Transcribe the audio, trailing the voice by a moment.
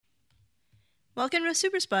Welcome to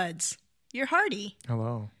Super Spuds. You're Hardy.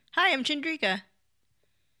 Hello. Hi, I'm Chandrika.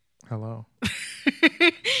 Hello.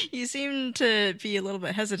 You seem to be a little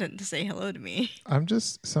bit hesitant to say hello to me.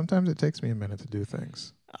 Sometimes it takes me a minute to do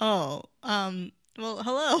things. Oh, well,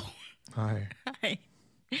 hello. Hi.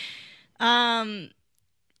 Hi.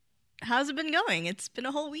 How's it been going? It's been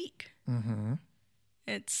a whole week. Mm-hmm.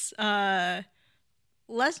 It's,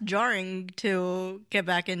 less jarring to get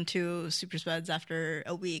back into Super Spuds after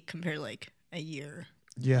a week compared to, like, a year.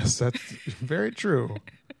 Yes, that's very true.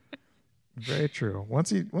 Very true.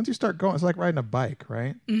 Once you start going, it's like riding a bike,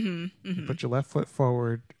 right? Mm-hmm. Mm-hmm. You put your left foot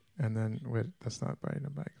forward, and then that's not riding a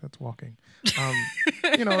bike. That's walking.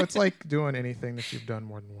 It's like doing anything that you've done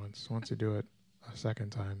more than once. Once you do it a second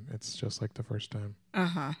time, it's just like the first time.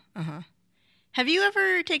 Uh-huh. Uh-huh. Have you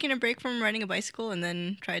ever taken a break from riding a bicycle and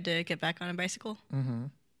then tried to get back on a bicycle? Mm-hmm.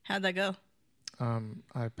 How'd that go?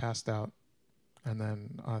 I passed out, and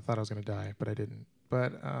then I thought I was going to die, but I didn't.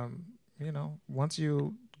 But, once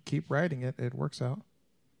you keep riding it, it works out.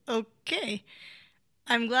 Okay.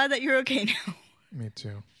 I'm glad that you're okay now. Me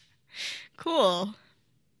too. Cool.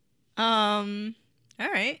 All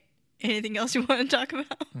right. Anything else you want to talk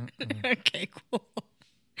about? Okay, cool.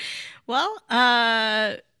 Well,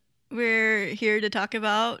 we're here to talk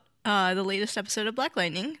about the latest episode of Black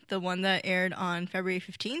Lightning, the one that aired on February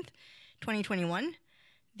 15th, 2021.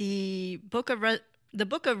 The Book of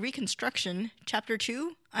Reconstruction, Chapter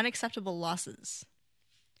 2, Unacceptable Losses.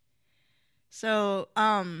 So,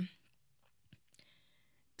 sometimes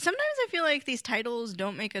I feel like these titles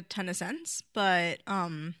don't make a ton of sense, but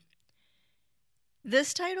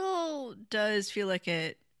this title does feel like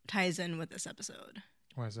it ties in with this episode.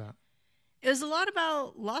 Why is that? It was a lot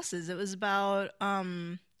about losses. It was about,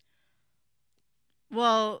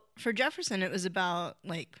 well, for Jefferson, it was about,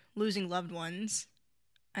 like, losing loved ones.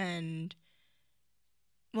 And,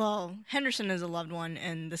 well, Henderson is a loved one,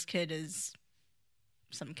 and this kid is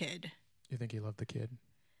some kid. You think he loved the kid?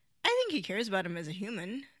 I think he cares about him as a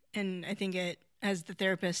human. And I think it, as the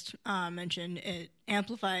therapist mentioned, it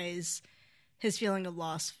amplifies his feeling of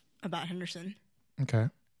loss about Henderson. Okay.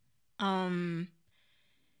 And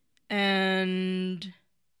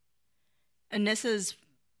Anissa's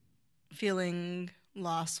feeling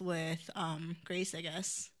loss with Grace, I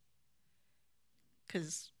guess.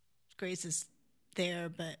 Because Grace is there,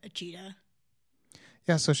 but a cheetah.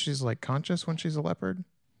 Yeah, so she's like conscious when she's a leopard,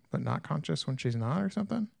 but not conscious when she's not or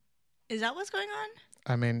something? Is that what's going on?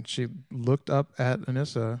 I mean, she looked up at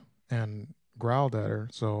Anissa and growled at her,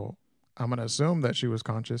 so I'm going to assume that she was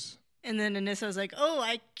conscious. And then Anissa was like, oh,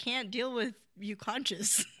 I can't deal with you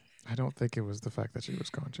conscious. I don't think it was the fact that she was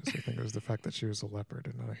conscious. I think it was the fact that she was a leopard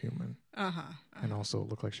and not a human. And also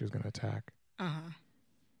looked like she was going to attack.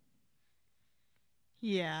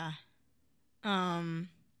 Yeah.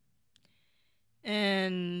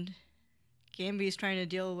 And Gamby's trying to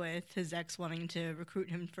deal with his ex wanting to recruit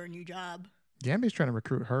him for a new job. Gamby's trying to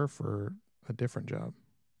recruit her for a different job.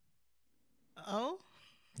 Oh?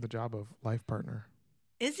 The job of life partner.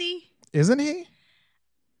 Is he? Isn't he?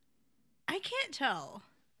 I can't tell.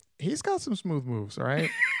 He's got some smooth moves, all right?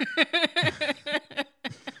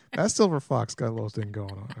 That Silver Fox got a little thing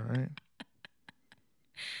going on, all right?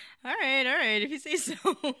 All right, if you say so.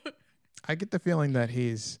 I get the feeling that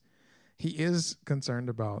he is concerned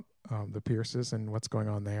about the Pierces and what's going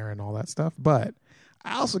on there and all that stuff, but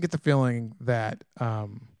I also get the feeling that,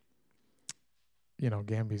 Gamby's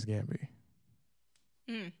Gamby.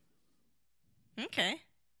 Okay.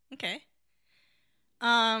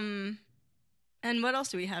 And what else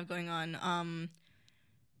do we have going on?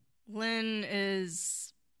 Lynn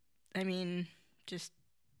is, just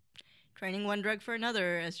training one drug for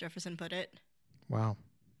another, as Jefferson put it. Wow.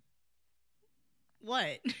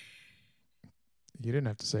 What? You didn't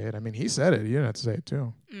have to say it. I mean, he said it. You didn't have to say it,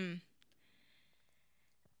 too.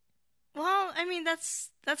 Well,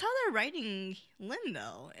 that's how they're writing Lynn,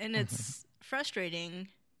 though. And it's frustrating.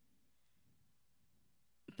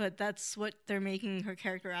 But that's what they're making her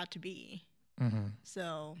character out to be.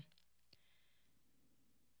 So,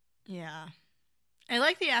 yeah. I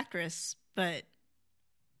like the actress, but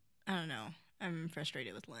I don't know. I'm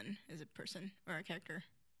frustrated with Lynn as a person or a character.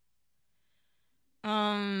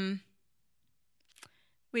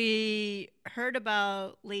 We heard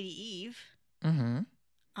about Lady Eve.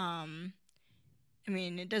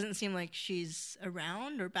 It doesn't seem like she's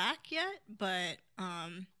around or back yet, but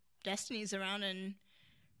Destiny's around and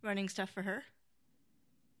running stuff for her.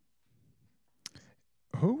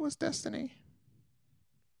 Who was Destiny?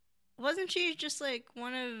 Wasn't she just like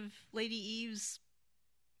one of Lady Eve's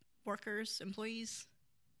employees?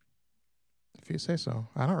 If you say so.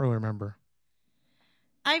 I don't really remember.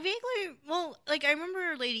 I vaguely, well, like, I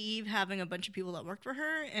remember Lady Eve having a bunch of people that worked for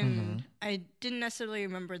her, and I didn't necessarily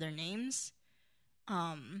remember their names.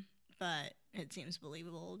 But it seems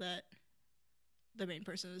believable that the main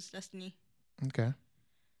person was Destiny. Okay.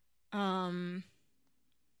 And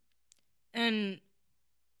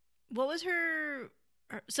what was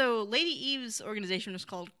so Lady Eve's organization was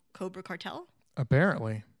called Cobra Cartel?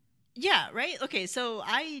 Apparently. Yeah, right? Okay, so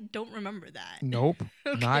I don't remember that. Nope.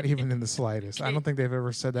 Okay. Not even in the slightest. Okay. I don't think they've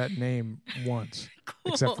ever said that name once.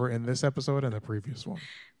 Cool. Except for in this episode and the previous one.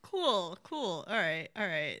 Cool. All right.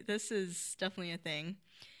 This is definitely a thing.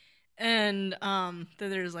 And then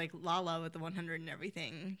there's like Lala with the 100 and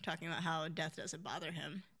everything, talking about how death doesn't bother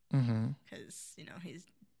him. Because, he's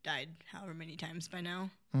died however many times by now.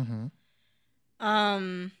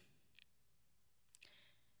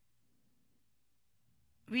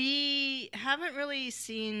 We haven't really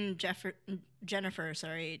seen Jennifer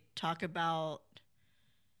talk about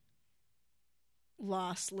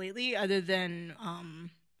loss lately, other than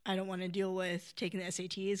I don't want to deal with taking the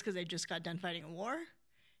SATs because I just got done fighting a war.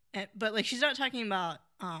 But like, she's not talking about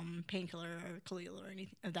Painkiller or Khalil or any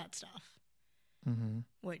of that stuff.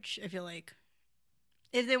 Which I feel like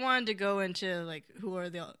if they wanted to go into like who are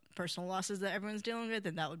the personal losses that everyone's dealing with,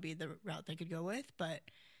 then that would be the route they could go with. But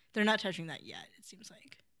they're not touching that yet, it seems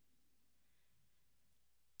like.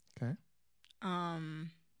 Okay.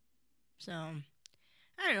 So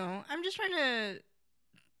I don't know. I'm just trying to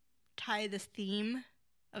tie this theme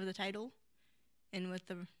of the title in with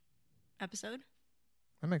the episode.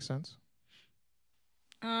 That makes sense.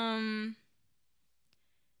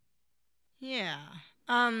 Yeah.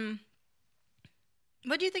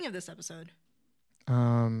 What do you think of this episode?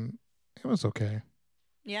 It was okay.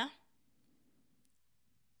 Yeah?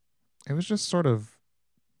 It was just sort of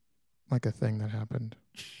like a thing that happened.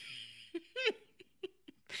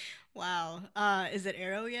 Wow. Is it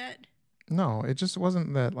Arrow yet? No, it just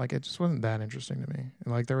wasn't that, like, it just wasn't that interesting to me.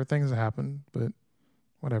 Like, there were things that happened, but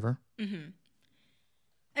whatever. I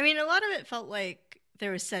mean, a lot of it felt like they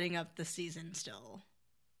were setting up the season still,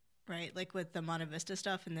 right? Like with the Monte Vista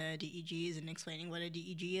stuff and the DEGs and explaining what a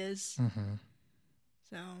DEG is.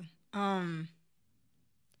 So,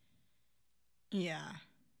 yeah.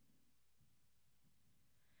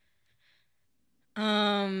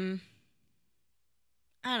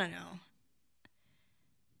 I don't know.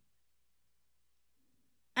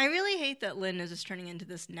 I really hate that Lynn is just turning into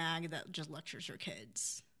this nag that just lectures her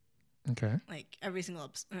kids. Okay. Like every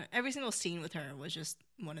single scene with her was just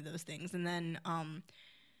one of those things. And then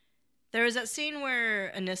there was that scene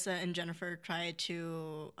where Anissa and Jennifer tried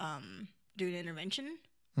to do an intervention,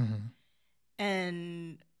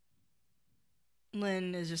 and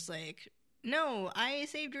Lynn is just like, "No, I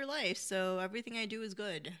saved your life, so everything I do is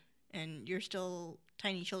good, and you're still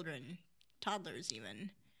tiny children, toddlers even."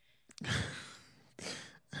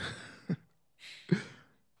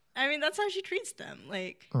 I mean, that's how she treats them.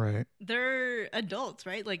 Like, right. They're adults,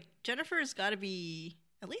 right? Like, Jennifer's got to be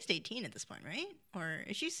at least 18 at this point, right? Or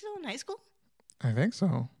is she still in high school? I think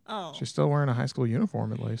so. Oh. She's still wearing a high school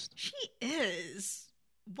uniform, at least. She is.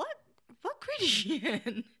 What grade is she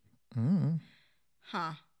in?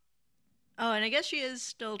 Huh. Oh, and I guess she is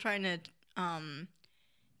still trying to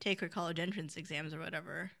take her college entrance exams or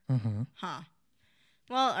whatever. Huh.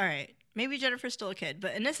 Well, all right. Maybe Jennifer's still a kid,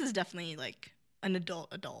 but Anissa's definitely, like, an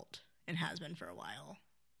adult and has been for a while.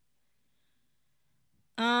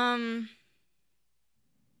 I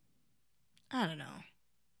don't know.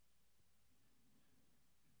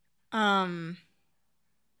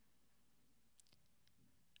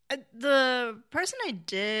 The person I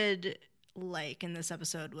did like in this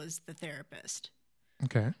episode was the therapist.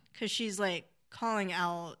 Okay. Because she's like calling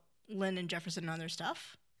out Lynn and Jefferson on their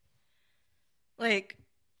stuff. Like,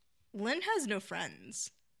 Lynn has no friends.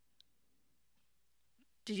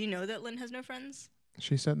 Did you know that Lynn has no friends?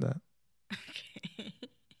 She said that. Okay.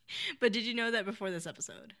 But did you know that before this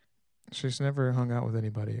episode? She's never hung out with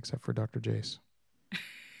anybody except for Dr. Jace.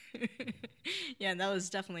 Yeah, that was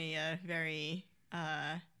definitely a very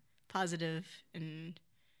positive and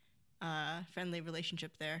friendly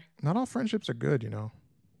relationship there. Not all friendships are good, you know.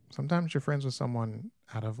 Sometimes you're friends with someone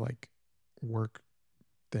out of, like, work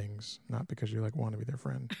things, not because you, like, want to be their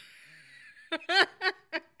friend.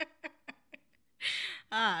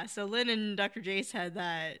 So Lynn and Dr. Jace had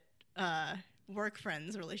that work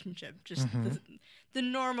friends relationship, just the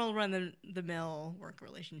normal run-the-mill work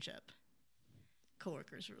relationship.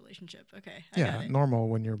 Co-workers relationship. Okay. I got it. Normal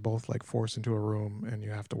when you're both, like, forced into a room and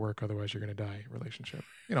you have to work, otherwise you're going to die relationship.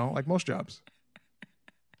 You know, like most jobs.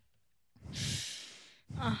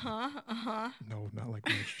 Uh-huh. No, not like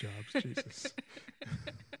most jobs. Jesus.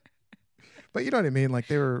 But you know what I mean? Like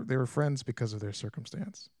they were friends because of their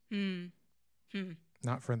circumstance,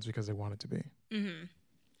 not friends because they wanted to be, and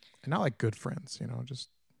not like good friends. Just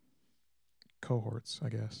cohorts, I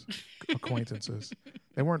guess, acquaintances.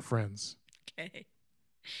 They weren't friends. Okay.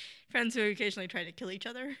 Friends who occasionally try to kill each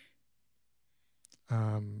other.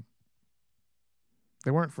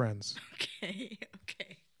 They weren't friends. Okay.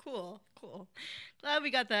 Cool. Glad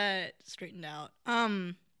we got that straightened out.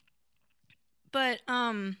 But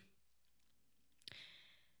I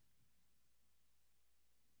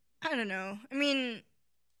don't know. I mean,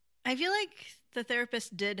 I feel like the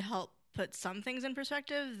therapist did help put some things in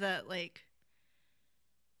perspective that, like,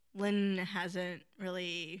 Lynn hasn't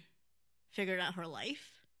really figured out her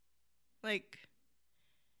life. Like,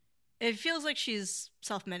 it feels like she's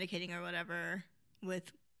self-medicating or whatever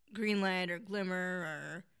with Greenlight or Glimmer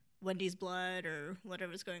or Wendy's blood or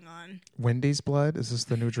whatever's going on. Wendy's blood? Is this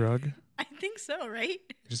the new drug? I think so, right?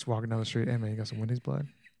 You're just walking down the street. Hey, man, you got some Wendy's blood?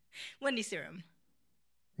 Wendy serum.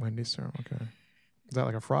 Wendy's serum, okay. Is that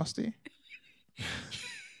like a Frosty?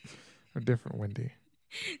 A different Wendy?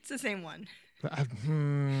 It's the same one.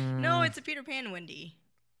 No, No, it's a Peter Pan Wendy.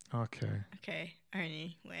 Okay. Okay,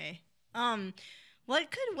 anyway.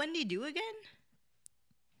 What could Wendy do again?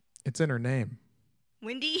 It's in her name.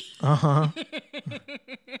 Wendy? Uh-huh.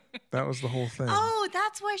 That was the whole thing. Oh,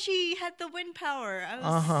 that's why she had the wind power.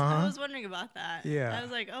 I was wondering about that. Yeah. I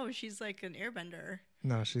was like, oh, she's like an airbender.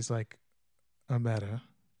 No, she's like a meta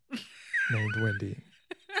named Wendy.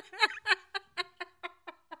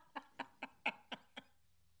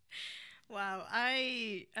 Wow,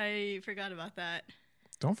 I forgot about that.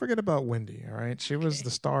 Don't forget about Wendy, all right? She was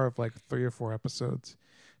the star of like 3 or 4 episodes.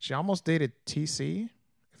 She almost dated TC,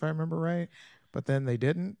 if I remember right. But then they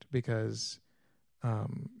didn't because,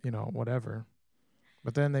 whatever.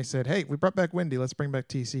 But then they said, hey, we brought back Wendy. Let's bring back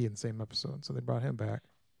TC in the same episode. So they brought him back.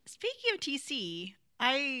 Speaking of TC,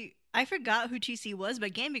 I forgot who TC was,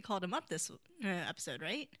 but Gamby called him up this episode,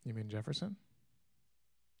 right? You mean Jefferson?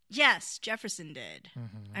 Yes, Jefferson did.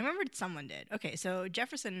 Mm-hmm. I remembered someone did. Okay, so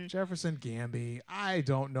Jefferson, Gamby. I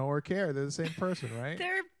don't know or care. They're the same person, right?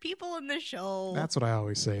 They're people in the show. That's what I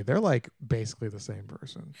always say. They're like basically the same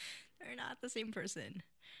person. They're not the same person.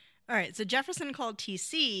 All right, so Jefferson called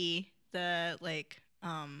TC the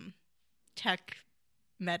tech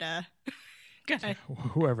meta guy.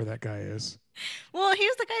 Whoever that guy is. Well, he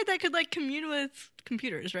was the guy that could like commune with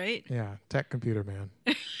computers, right? Yeah, tech computer man.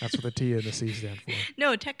 That's what the T and the C stand for.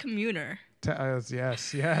 No, tech communer. Yes,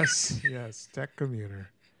 tech commuter.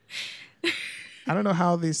 I don't know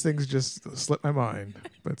how these things just slip my mind,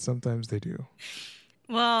 but sometimes they do.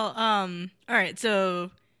 Well, all right,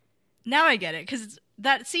 so now I get it, because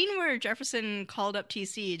that scene where Jefferson called up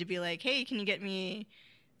TC to be like, hey, can you get me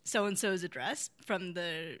so-and-so's address from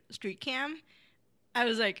the street cam? I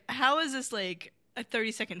was like, how is this like a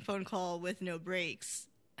 30-second phone call with no breaks?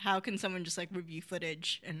 How can someone just like review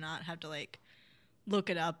footage and not have to like look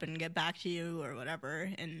it up and get back to you or whatever?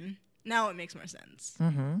 And now it makes more sense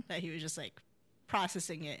that he was just like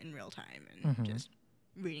processing it in real time and just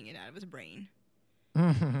reading it out of his brain.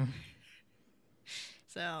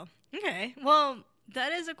 So, okay. Well,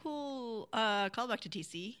 that is a cool callback to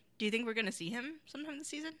TC. Do you think we're going to see him sometime this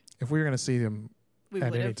season? If we were going to see him at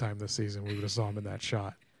any would've. time this season, we would have saw him in that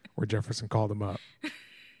shot where Jefferson called him up.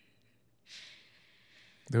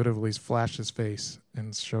 They would have at least flashed his face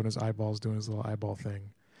and shown his eyeballs doing his little eyeball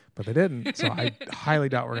thing. But they didn't, so I highly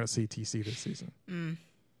doubt we're going to see TC this season.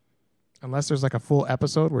 Unless there's like a full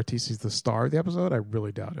episode where TC's the star of the episode, I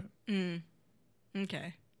really doubt it.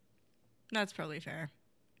 Okay. That's probably fair.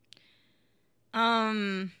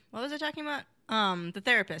 What was I talking about? The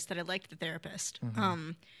therapist, that I liked the therapist.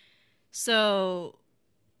 So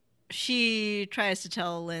she tries to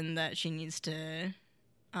tell Lynn that she needs to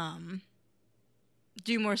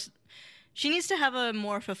do more. She needs to have a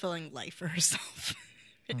more fulfilling life for herself,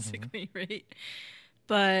 basically, right?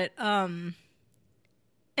 But I mean,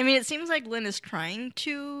 it seems like Lynn is trying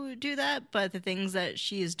to do that, but the things that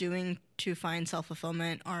she is doing to find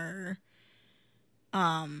self-fulfillment are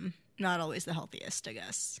not always the healthiest, I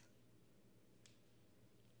guess.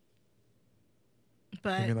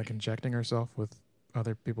 But You mean like injecting herself with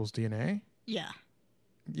other people's DNA? yeah.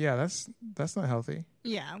 Yeah, that's not healthy.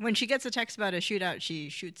 Yeah, when she gets a text about a shootout, she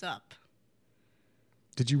shoots up.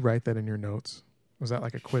 Did you write that in your notes? Was that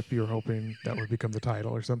like a quip you were hoping that would become the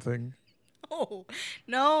title or something? Oh,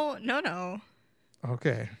 no.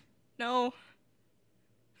 Okay. No.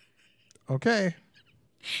 Okay.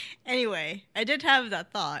 Anyway, I did have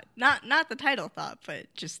that thought. Not the title thought,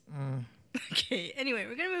 but just... Okay, anyway,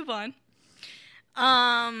 we're going to move on.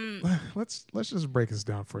 Let's just break this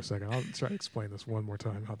down for a second. I'll try to explain this one more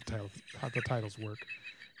time how the titles work.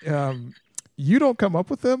 You don't come up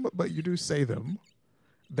with them, but you do say them.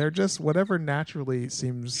 They're just whatever naturally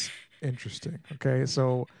seems interesting. Okay,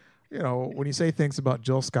 so when you say things about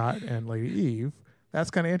Jill Scott and Lady Eve, that's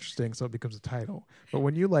kind of interesting, so it becomes a title. But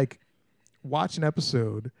when you watch an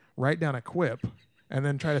episode, write down a quip, and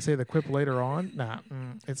then try to say the quip later on,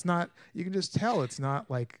 it's not. You can just tell it's not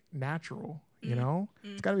natural.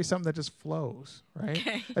 It's got to be something that just flows, right?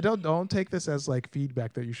 Okay. Don't take this as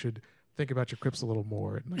feedback that you should think about your quips a little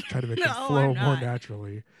more and try to make them No, flow I'm more not.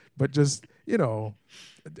 naturally. But just you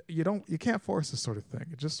can't force this sort of thing.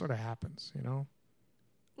 It just sort of happens.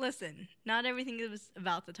 Listen, not everything is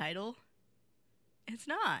about the title. It's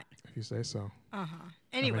not. If you say so.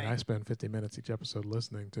 Anyway. I spend 50 minutes each episode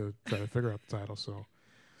listening to try to figure out the title, so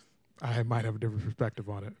I might have a different perspective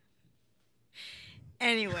on it.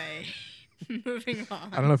 Anyway, moving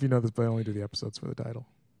on. I don't know if you know this, but I only do the episodes for the title.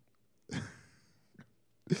 I'm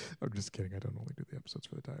just kidding. I don't only do the episodes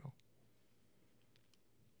for the title.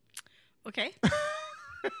 Okay.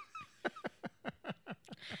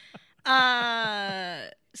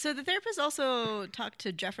 So the therapist also talked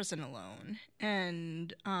to Jefferson alone,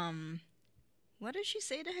 and what did she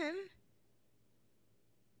say to him?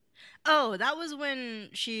 Oh, that was when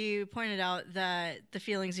she pointed out that the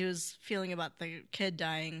feelings he was feeling about the kid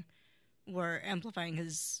dying were amplifying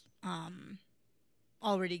his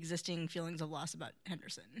already existing feelings of loss about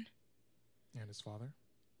Henderson. And his father?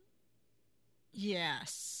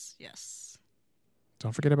 Yes.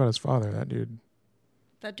 Don't forget about his father, that dude.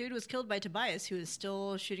 That dude was killed by Tobias, who is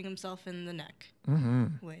still shooting himself in the neck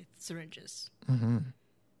with syringes.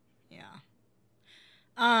 Yeah.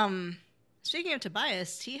 Speaking of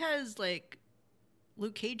Tobias, he has Luke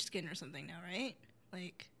Cage skin or something now, right?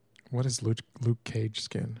 What is Luke Cage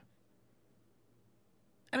skin?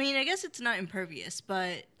 I mean, I guess it's not impervious,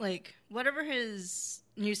 but whatever his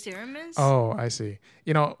new serum is. Oh, I see.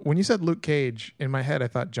 When you said Luke Cage, in my head I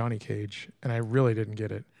thought Johnny Cage, and I really didn't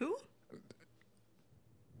get it. Who?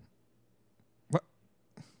 What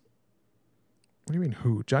do you mean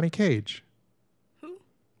who? Johnny Cage. Who?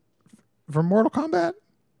 From Mortal Kombat?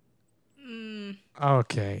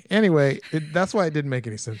 Okay. Anyway, that's why it didn't make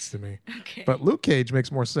any sense to me. Okay. But Luke Cage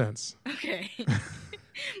makes more sense. Okay. I'm glad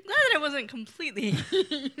that I wasn't completely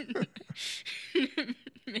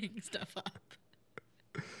making stuff up.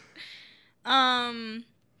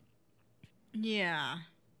 Yeah.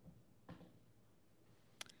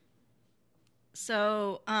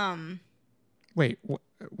 So, Wait,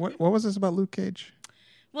 what was this about Luke Cage?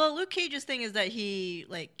 well, Luke Cage's thing is that he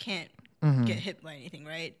can't get hit by anything,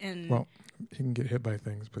 right? And Well, he can get hit by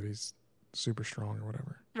things, but he's super strong or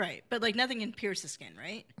whatever. right, but nothing can pierce his skin,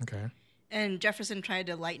 right? Okay. And Jefferson tried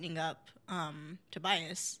to lightening up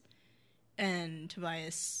Tobias, and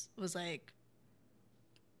Tobias was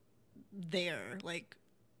there,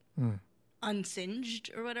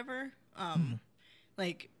 unsinged or whatever.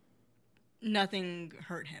 Nothing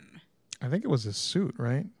hurt him. I think it was his suit,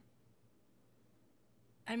 right?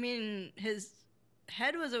 I mean, his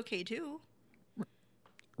head was okay too.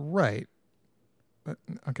 Right. But,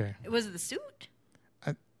 okay. Was it the suit?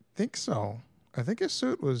 I think so. I think his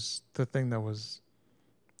suit was the thing that was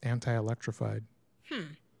anti-electrified.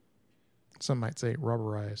 Some might say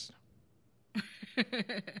rubberized.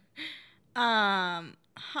 I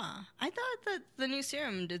thought that the new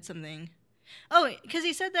serum did something. Oh, because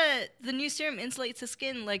he said that the new serum insulates the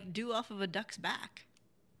skin like dew off of a duck's back.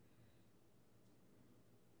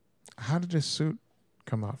 How did his suit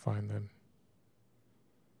come out fine then?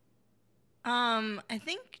 I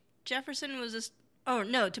think Jefferson was just... Oh,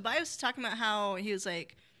 no, Tobias was talking about how he was the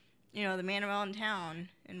man around town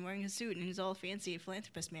and wearing his suit, and he's all fancy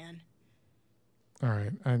philanthropist man. All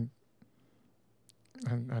right. I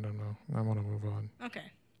don't know. I want to move on.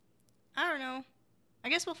 Okay. I don't know. I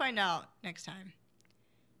guess we'll find out next time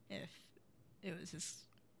if it was his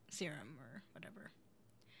serum or whatever.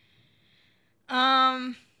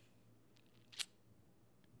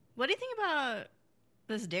 What do you think about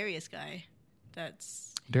this Darius guy?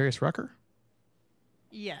 That's... Darius Rucker?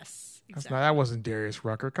 Yes, That's exactly. that wasn't Darius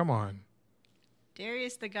Rucker. Come on.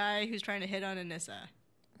 Darius, the guy who's trying to hit on Anissa.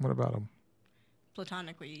 What about him?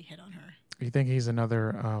 Platonically hit on her. You think he's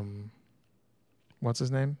another, what's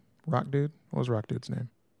his name? Rock Dude? What was Rock Dude's name?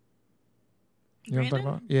 You know what I'm talking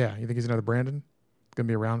about? Yeah. You think he's another Brandon? Going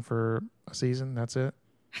to be around for a season? That's it?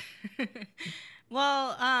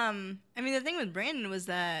 Well, I mean, the thing with Brandon was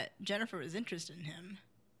that Jennifer was interested in him,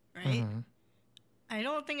 right? Mm-hmm. I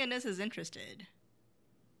don't think Anissa's interested.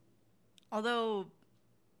 Although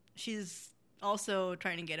she's also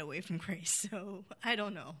trying to get away from Grace. So I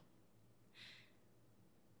don't know.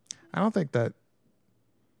 I don't think that.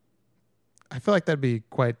 I feel like that'd be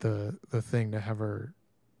quite the thing to have her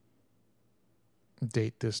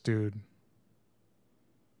date this dude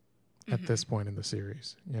at this point in the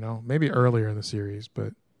series. You know, maybe earlier in the series,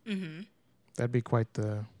 but that'd be quite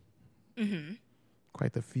the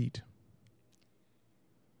feat.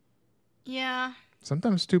 Yeah.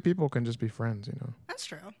 Sometimes two people can just be friends, you know. That's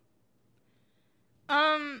true.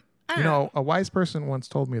 I don't know. A wise person once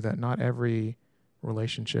told me that not every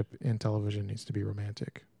relationship in television needs to be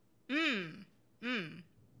romantic.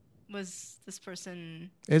 Was this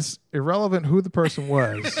person... It's irrelevant who the person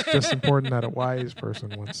was. Just important that a wise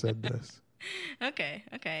person once said this. Okay.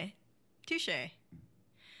 Touche.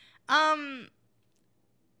 I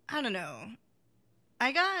don't know.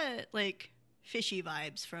 I got, like, fishy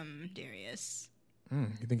vibes from Darius.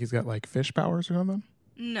 You think he's got, like, fish powers or something?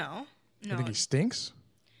 No. You think he stinks?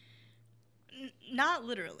 Not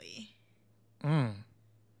literally.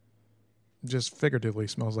 Just figuratively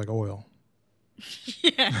smells like oil.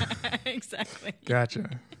 Yeah, exactly.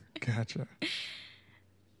 Gotcha.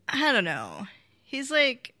 I don't know. He's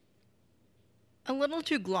like a little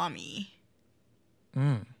too glommy.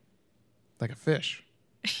 Like a fish.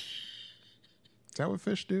 Is that what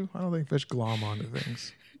fish do? I don't think fish glom onto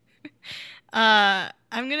things. I'm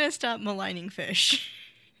gonna stop maligning fish.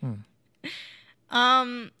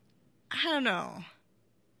 I don't know.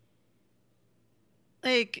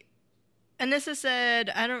 Like, Anissa said,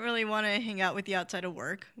 I don't really want to hang out with you outside of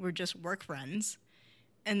work. We're just work friends.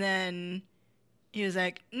 And then he was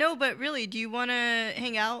like, no, but really, do you want to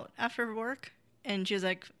hang out after work? And she was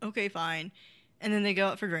like, okay, fine. And then they go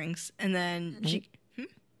out for drinks. And then she...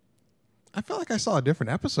 I feel like I saw a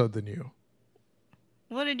different episode than you.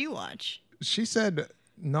 What did you watch? She said,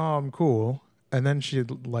 no, I'm cool. And then she,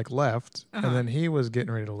 like, left. And then he was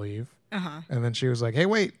getting ready to leave. And then she was like, hey,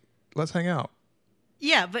 wait, let's hang out.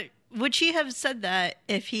 Yeah, but... would she have said that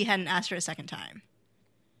if he hadn't asked her a second time?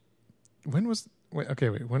 When was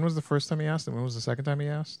the first time he asked and when was the second time he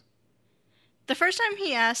asked? The first time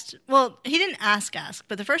he asked, well, he didn't ask,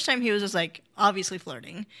 but the first time he was just like obviously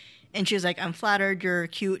flirting. And she was like, I'm flattered, you're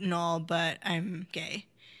cute and all, but I'm gay.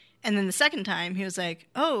 And then the second time he was like,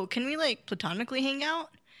 oh, can we like platonically hang out?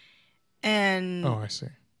 And I see.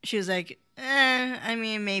 She was like, I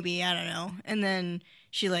mean, maybe, I don't know. And then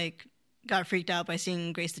she like got freaked out by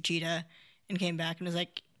seeing Grace the cheetah and came back and was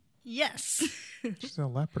like, yes. She's a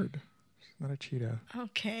leopard. She's not a cheetah.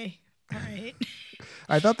 Okay. All right.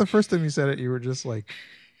 I thought the first time you said it, you were just like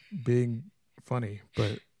being funny,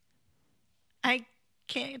 but I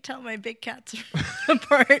can't tell my big cats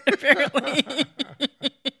apart, apparently.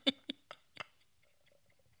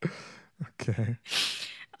 Okay.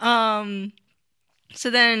 So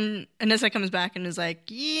then Anissa comes back and is like,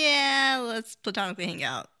 yeah, let's platonically hang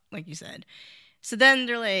out, like you said. So then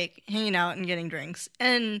they're like hanging out and getting drinks.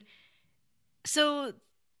 And so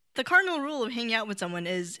the cardinal rule of hanging out with someone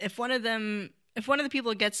is if one of the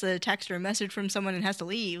people gets a text or a message from someone and has to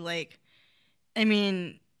leave, like, I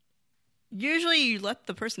mean, usually you let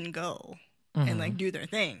the person go and like do their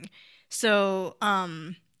thing. So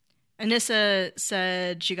Anissa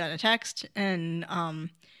said she got a text and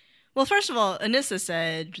well, first of all, Anissa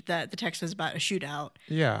said that the text was about a shootout.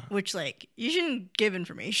 Yeah. Which, like, you shouldn't give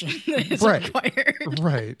information that is required.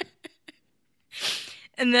 Right.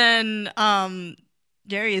 And then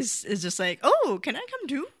Darius is just like, oh, can I come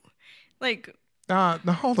too? Like... now,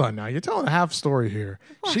 hold on now. You're telling a half story here.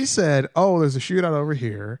 What? She said, oh, there's a shootout over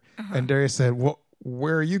here. And Darius said, well,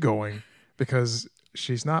 where are you going? Because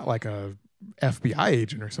she's not like a FBI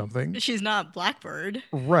agent or something. She's not Blackbird.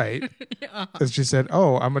 Right. And she said,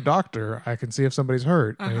 oh, I'm a doctor. I can see if somebody's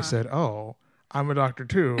hurt. And he said, oh, I'm a doctor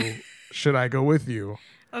too. Should I go with you?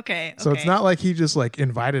 Okay. So it's not like he just like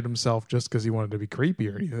invited himself just because he wanted to be creepy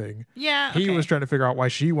or anything. Yeah. He was trying to figure out why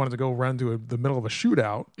she wanted to go run to the middle of a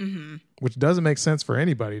shootout, which doesn't make sense for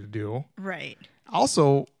anybody to do. Right.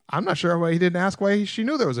 Also, I'm not sure why he didn't ask why she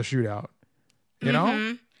knew there was a shootout. You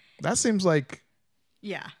know? That seems like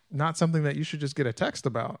not something that you should just get a text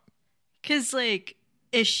about. Because, like,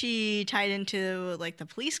 is she tied into, like, the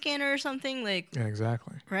police scanner or something? Like, yeah,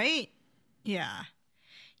 exactly. Right? Yeah.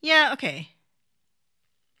 Yeah, okay.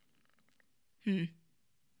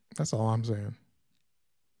 That's all I'm saying.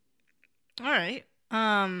 All right.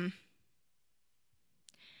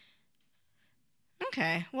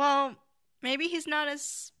 Okay. Well, maybe he's not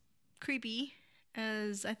as creepy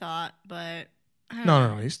as I thought, but I don't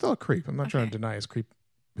know. No. He's still a creep. I'm not trying to deny his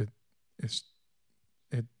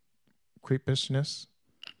creepishness.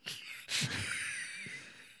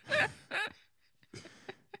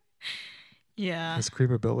 Yeah. His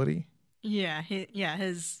creepability. Yeah.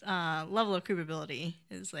 His level of creepability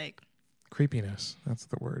is like creepiness. That's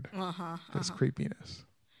the word. Uh-huh. His creepiness,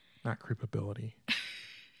 not creepability.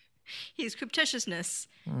 His cryptitiousness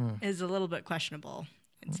is a little bit questionable,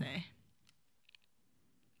 I'd say.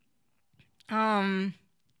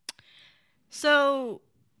 So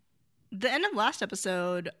the end of last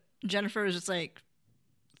episode, Jennifer is just like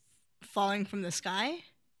falling from the sky.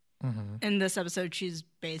 Mm-hmm. In this episode, she's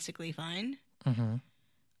basically fine. Mm-hmm.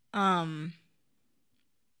 I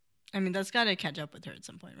mean, that's got to catch up with her at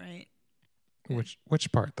some point, right? Which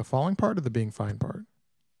part? The falling part or the being fine part?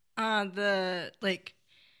 The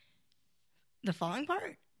falling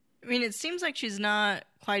part? I mean, it seems like she's not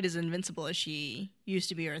quite as invincible as she used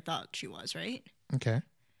to be or thought she was, right? Okay.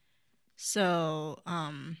 So,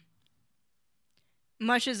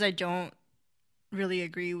 much as I don't really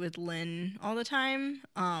agree with Lynn all the time,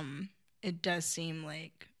 it does seem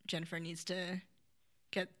like Jennifer needs to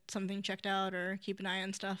get something checked out or keep an eye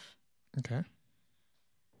on stuff. Okay.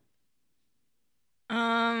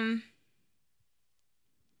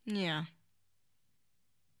 Yeah.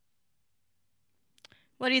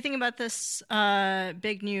 What do you think about this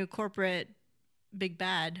big new corporate big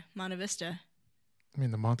bad, Monte Vista? I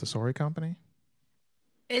mean, the Montessori company?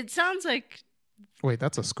 It sounds like... Wait,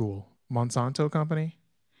 that's a school. Monsanto company?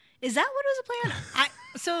 Is that what was the plan?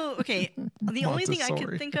 Okay, the only thing I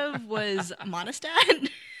could think of was Monistat.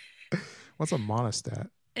 What's a Monistat?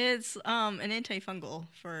 It's an antifungal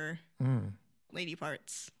for lady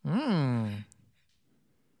parts.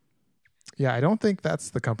 Yeah, I don't think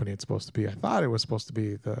that's the company it's supposed to be. I thought it was supposed to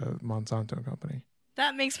be the Monsanto company.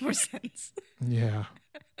 That makes more sense. Yeah.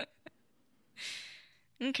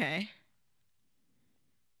 Okay.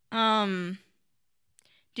 Do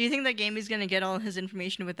you think that Gamby's gonna get all his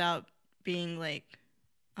information without being like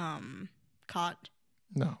caught?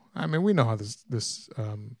 No. I mean, we know how this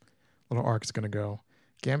little arc's gonna go.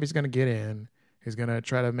 Gamby's gonna get in. He's gonna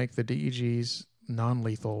try to make the DEGs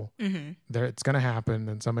non-lethal. Mm-hmm. It's gonna happen,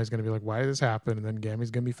 and somebody's gonna be like, "Why did this happen?" And then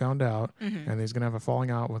Gamby's gonna be found out, and he's gonna have a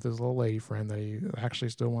falling out with his little lady friend that he actually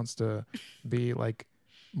still wants to be like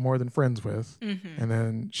more than friends with. And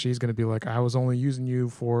then she's gonna be like, "I was only using you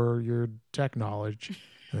for your tech knowledge."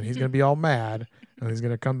 And he's gonna be all mad, and he's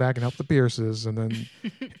gonna come back and help the Pierces, and then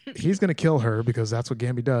he's gonna kill her because that's what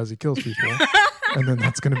Gamby does. He kills people, and then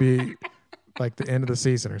that's gonna be like the end of the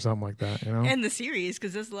season or something like that, you know? And the series,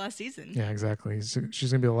 because this is the last season. Yeah, exactly. She's going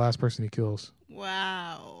to be the last person he kills.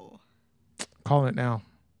 Wow. Calling it now.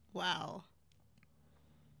 Wow.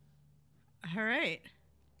 All right.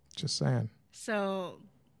 Just saying. So,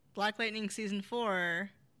 Black Lightning Season 4,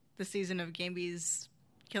 the season of Gamby's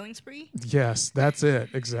killing spree? Yes, that's it.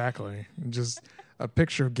 Exactly. Just a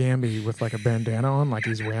picture of Gamby with like a bandana on, like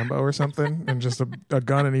he's Rambo or something, and just a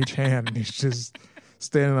gun in each hand, and he's just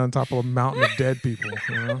standing on top of a mountain of dead people,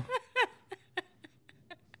 you know?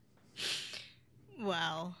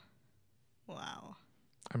 Wow.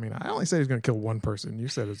 I mean, I only said he's going to kill one person. You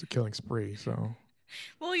said it was a killing spree, so...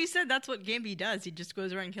 Well, you said that's what Gamby does. He just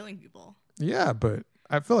goes around killing people. Yeah, but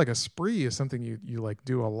I feel like a spree is something you like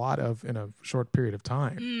do a lot of in a short period of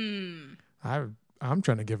time. I'm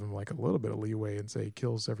trying to give him like a little bit of leeway and say he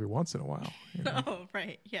kills every once in a while. You know? Oh,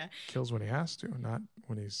 right, yeah. Kills when he has to, not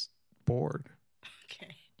when he's bored.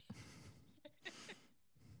 Okay.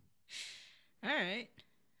 All right.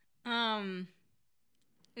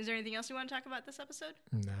 Is there anything else you want to talk about this episode?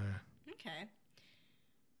 Nah. Okay.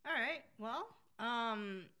 All right. Well,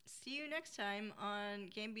 see you next time on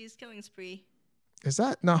Gamby's Killing Spree. Is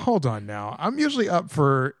that... Now, hold on now. I'm usually up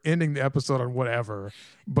for ending the episode on whatever,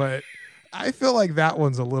 but I feel like that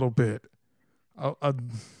one's a little bit...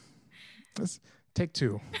 let's take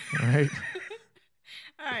two, all right?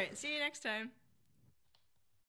 All right. See you next time.